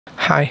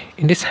Hi,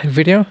 in this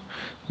video,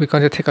 we're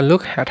going to take a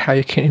look at how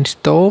you can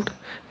install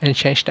and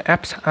change the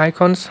apps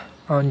icons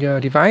on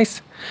your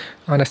device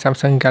on the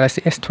Samsung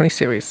Galaxy S20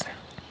 series.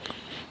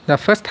 Now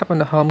first tap on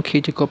the home key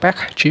to go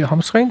back to your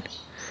home screen,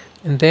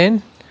 and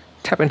then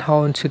tap and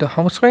hold to the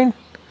home screen,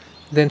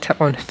 then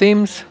tap on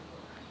themes,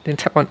 then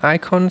tap on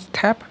icons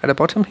tab at the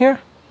bottom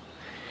here.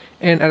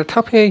 And at the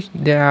top here,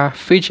 there are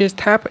features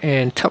tab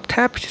and top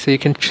tab, so you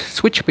can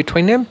switch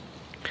between them.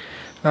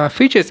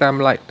 Features are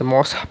like the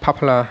most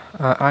popular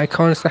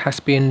icons that has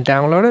been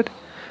downloaded.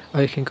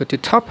 Or you can go to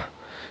top,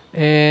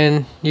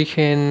 and you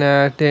can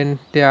then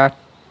there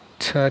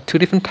are two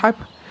different type,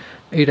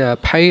 either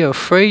pay or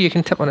free. You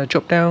can tap on the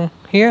drop down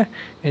here,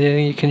 and then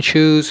you can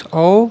choose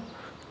all,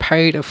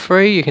 paid or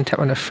free. You can tap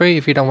on the free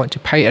if you don't want to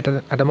pay at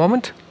the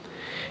moment,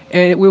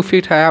 and it will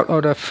filter out all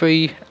the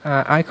free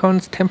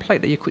icons template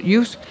that you could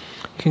use.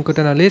 You can go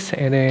down the list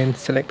and then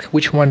select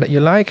which one that you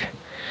like.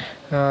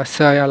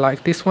 So I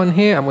like this one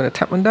here. I'm going to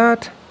tap on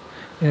that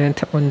and then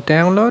tap on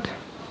download,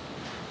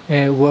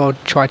 and we'll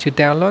try to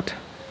download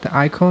the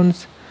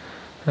icons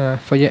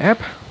for your app.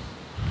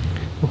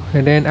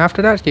 And then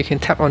after that, you can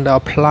tap on the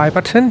apply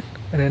button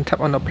and then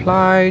tap on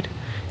applied,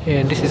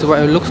 and this is what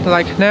it looks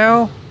like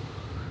now.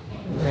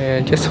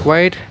 And just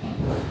wait,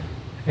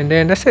 and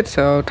then that's it.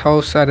 So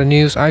those are the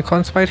news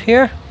icons right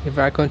here. If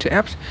I go into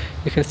apps,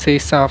 you can see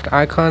some of the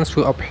icons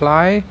will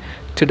apply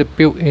to the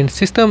built-in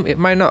system. It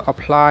might not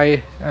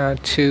apply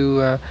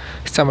to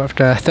some of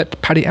the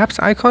third-party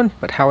apps icon,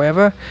 but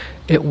however,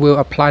 it will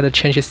apply the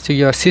changes to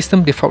your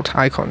system default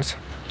icons.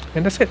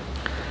 And that's it.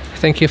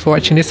 Thank you for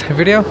watching this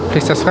video.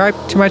 Please subscribe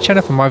to my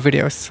channel for more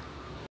videos.